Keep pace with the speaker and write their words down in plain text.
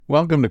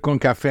Welcome to Con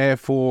Café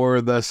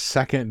for the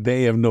second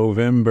day of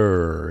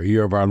November,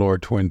 year of our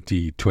Lord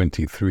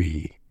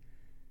 2023.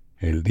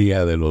 El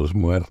Día de los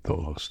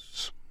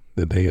Muertos,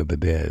 the Day of the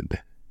Dead.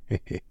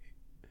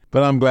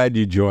 But I'm glad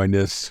you joined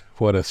us.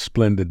 What a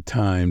splendid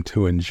time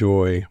to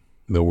enjoy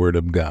the Word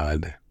of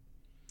God.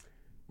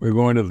 We're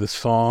going to the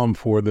Psalm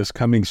for this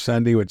coming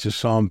Sunday, which is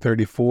Psalm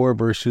 34,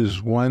 verses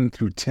 1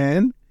 through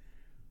 10,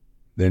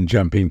 then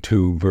jumping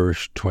to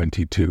verse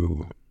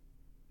 22.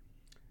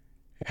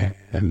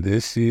 And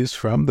this is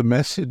from the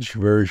Message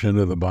version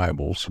of the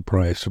Bible.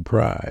 Surprise,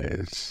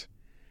 surprise.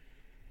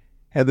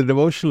 And the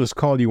devotional is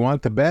called You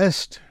Want the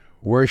Best?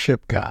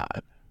 Worship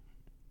God.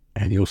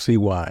 And you'll see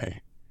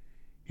why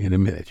in a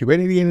minute. You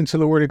ready to get into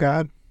the Word of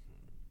God?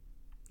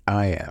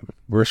 I am.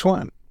 Verse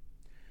 1.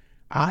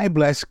 I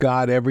bless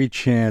God every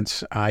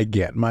chance I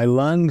get. My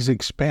lungs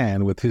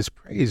expand with His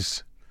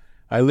praise.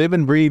 I live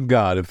and breathe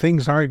God. If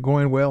things aren't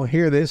going well,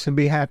 hear this and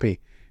be happy.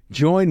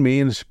 Join me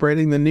in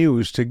spreading the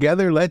news.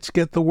 Together, let's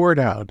get the word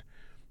out.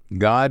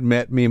 God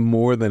met me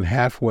more than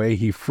halfway.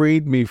 He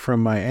freed me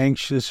from my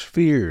anxious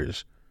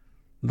fears.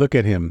 Look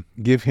at Him.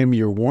 Give Him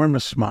your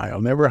warmest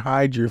smile. Never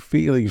hide your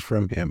feelings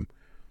from Him.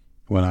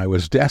 When I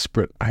was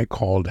desperate, I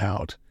called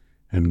out,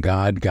 and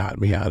God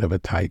got me out of a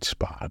tight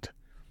spot.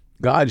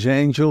 God's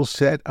angels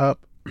set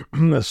up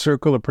a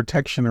circle of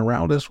protection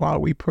around us while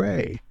we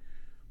pray.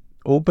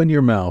 Open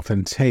your mouth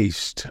and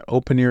taste.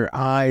 Open your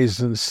eyes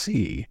and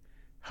see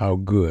how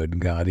good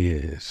God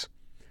is.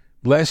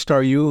 Blessed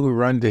are you who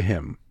run to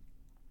Him.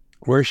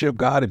 Worship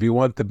God if you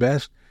want the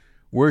best.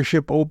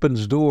 Worship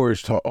opens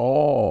doors to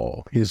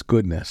all His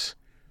goodness.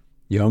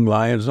 Young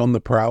lions on the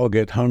prowl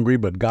get hungry,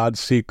 but God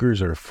seekers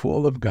are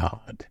full of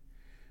God.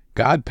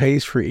 God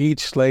pays for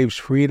each slave's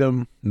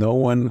freedom. No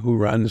one who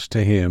runs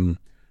to Him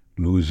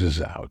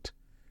loses out.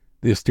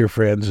 This, dear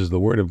friends, is the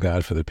word of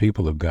God for the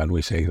people of God.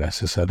 We say,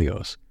 gracias a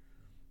Dios.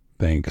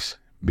 Thanks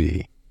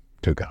be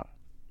to God.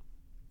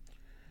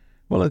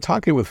 Well, in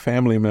talking with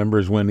family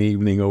members one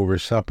evening over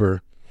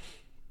supper,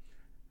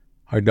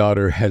 our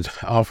daughter had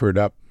offered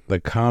up the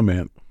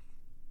comment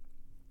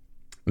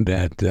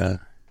that,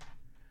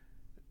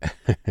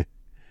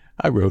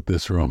 I wrote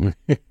this wrong.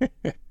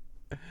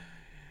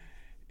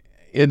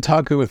 In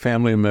talking with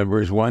family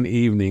members one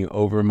evening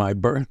over my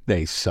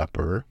birthday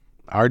supper,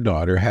 our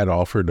daughter had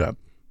offered up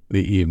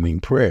the evening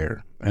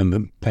prayer and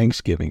the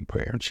Thanksgiving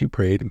prayer. And she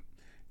prayed,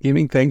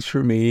 giving thanks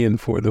for me and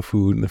for the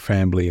food and the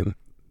family and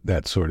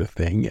that sort of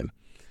thing. And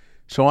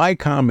so I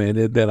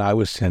commented that I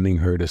was sending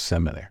her to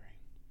seminary.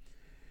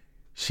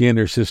 She and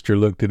her sister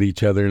looked at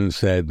each other and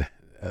said,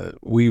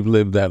 we've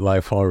lived that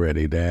life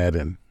already, Dad,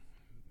 and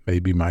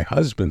maybe my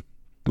husband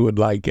would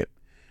like it.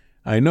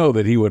 I know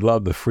that he would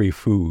love the free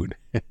food.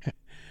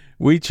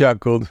 We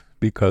chuckled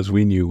because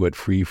we knew what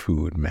free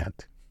food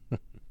meant.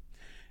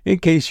 In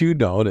case you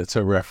don't, it's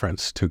a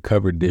reference to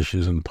covered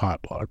dishes and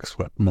potlucks,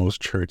 what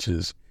most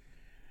churches,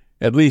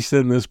 at least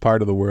in this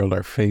part of the world,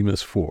 are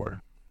famous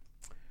for.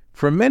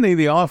 For many,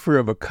 the offer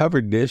of a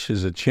covered dish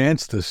is a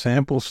chance to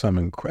sample some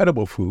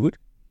incredible food.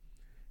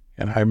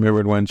 And I remember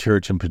at one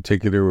church in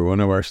particular where one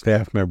of our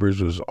staff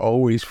members was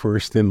always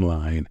first in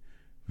line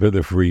for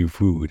the free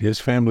food. His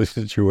family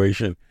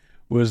situation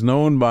was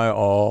known by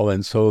all,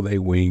 and so they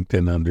winked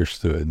and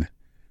understood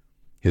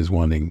his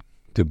wanting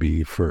to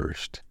be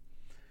first.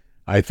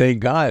 I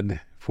thank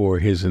God for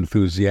his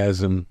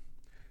enthusiasm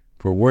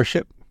for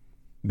worship,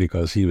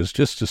 because he was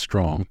just as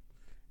strong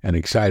and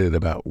excited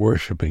about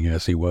worshiping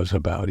as he was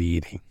about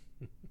eating.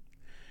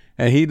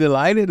 And he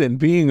delighted in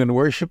being in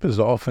worship as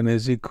often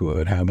as he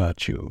could. How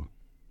about you?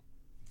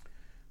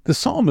 The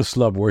psalmist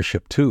loved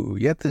worship too,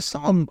 yet the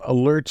psalm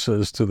alerts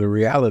us to the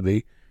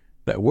reality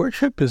that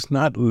worship is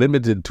not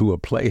limited to a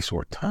place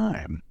or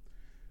time.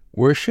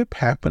 Worship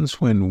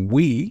happens when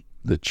we,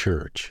 the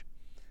church,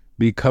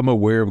 become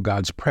aware of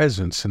God's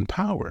presence and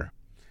power.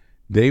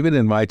 David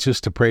invites us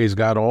to praise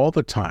God all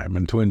the time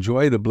and to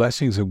enjoy the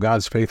blessings of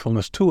God's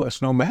faithfulness to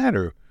us, no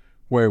matter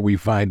where we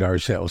find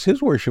ourselves. His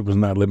worship was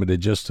not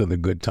limited just to the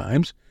good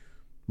times,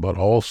 but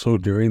also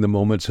during the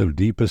moments of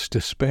deepest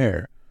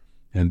despair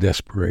and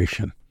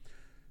desperation,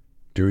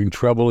 during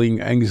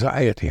troubling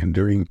anxiety, and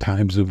during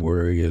times of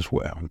worry as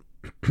well.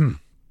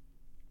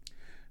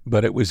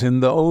 But it was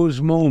in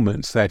those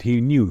moments that he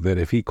knew that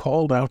if he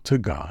called out to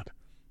God,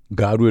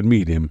 God would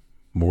meet him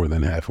more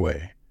than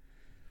halfway.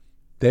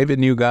 David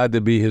knew God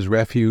to be his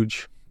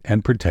refuge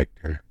and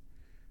protector,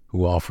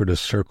 who offered a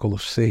circle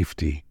of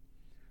safety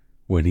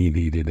when he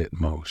needed it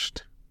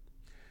most.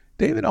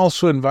 David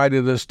also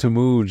invited us to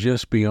move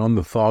just beyond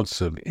the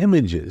thoughts of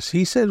images.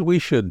 He said we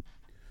should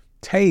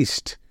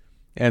taste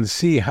and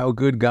see how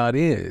good God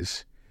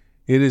is.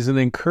 It is an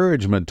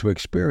encouragement to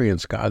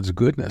experience God's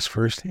goodness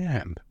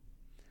firsthand.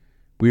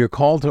 We are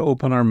called to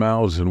open our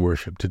mouths in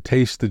worship, to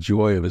taste the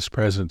joy of His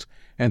presence,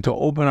 and to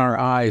open our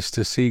eyes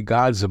to see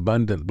God's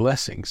abundant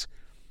blessings.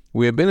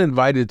 We have been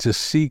invited to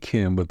seek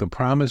Him, with the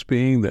promise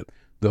being that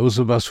those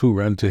of us who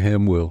run to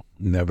Him will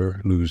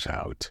never lose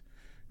out.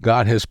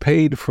 God has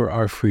paid for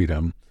our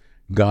freedom.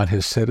 God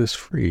has set us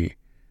free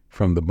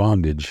from the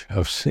bondage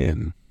of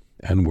sin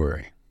and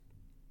worry.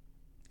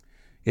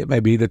 It may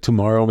be that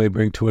tomorrow may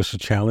bring to us a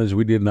challenge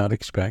we did not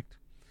expect,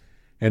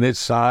 and its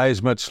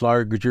size much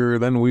larger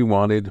than we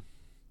wanted.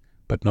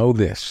 But know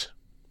this: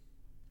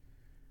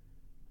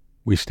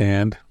 we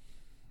stand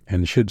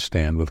and should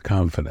stand with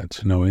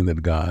confidence, knowing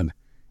that God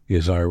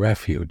is our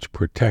refuge,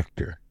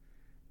 protector,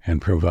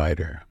 and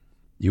provider.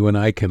 You and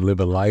I can live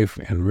a life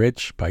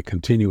enriched by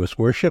continuous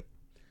worship,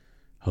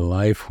 a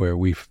life where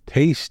we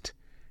taste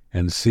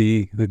and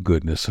see the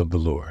goodness of the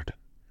Lord.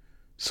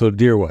 So,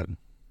 dear one,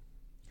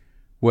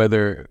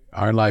 whether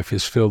our life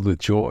is filled with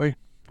joy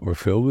or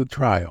filled with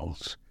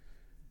trials,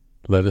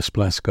 let us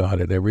bless God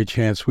at every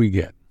chance we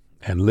get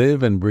and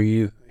live and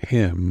breathe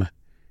Him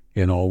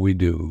in all we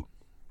do.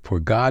 For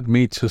God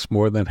meets us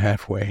more than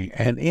halfway,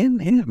 and in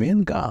Him,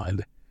 in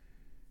God,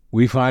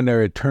 we find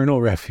our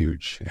eternal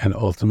refuge and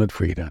ultimate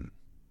freedom.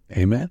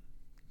 Amen?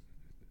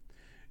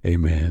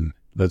 Amen.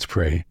 Let's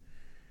pray.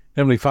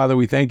 Heavenly Father,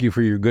 we thank you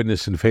for your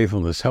goodness and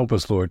faithfulness. Help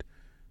us, Lord,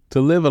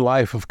 to live a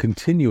life of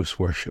continuous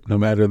worship, no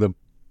matter the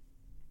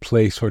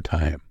place or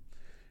time,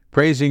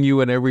 praising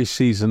you in every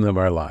season of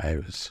our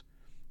lives.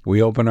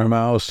 We open our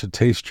mouths to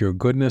taste your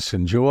goodness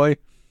and joy,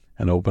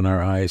 and open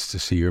our eyes to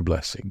see your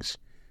blessings.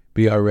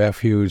 Be our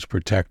refuge,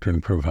 protector,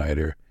 and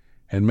provider.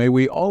 And may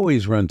we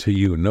always run to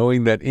you,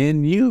 knowing that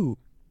in you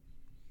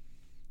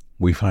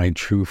we find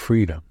true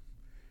freedom.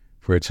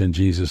 For it's in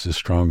Jesus'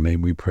 strong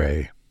name we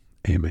pray.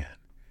 Amen.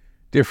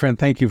 Dear friend,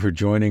 thank you for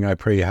joining. I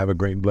pray you have a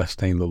great and blessed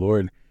day in the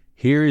Lord.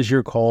 Here is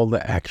your call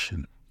to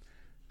action.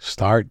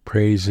 Start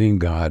praising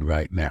God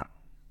right now.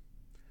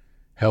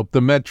 Help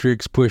the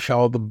metrics, push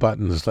all the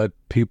buttons. Let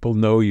people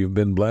know you've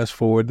been blessed.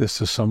 Forward this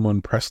to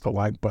someone. Press the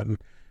like button.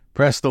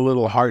 Press the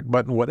little heart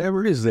button.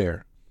 Whatever is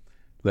there,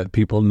 let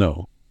people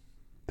know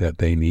that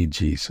they need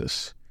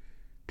Jesus.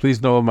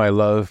 Please know of my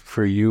love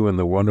for you and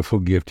the wonderful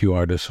gift you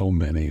are to so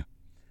many.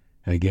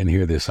 And again,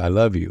 hear this: I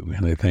love you,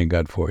 and I thank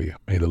God for you.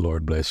 May the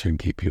Lord bless you and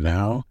keep you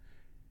now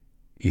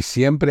y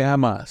siempre a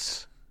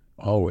más,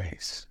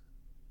 always.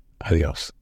 Adios.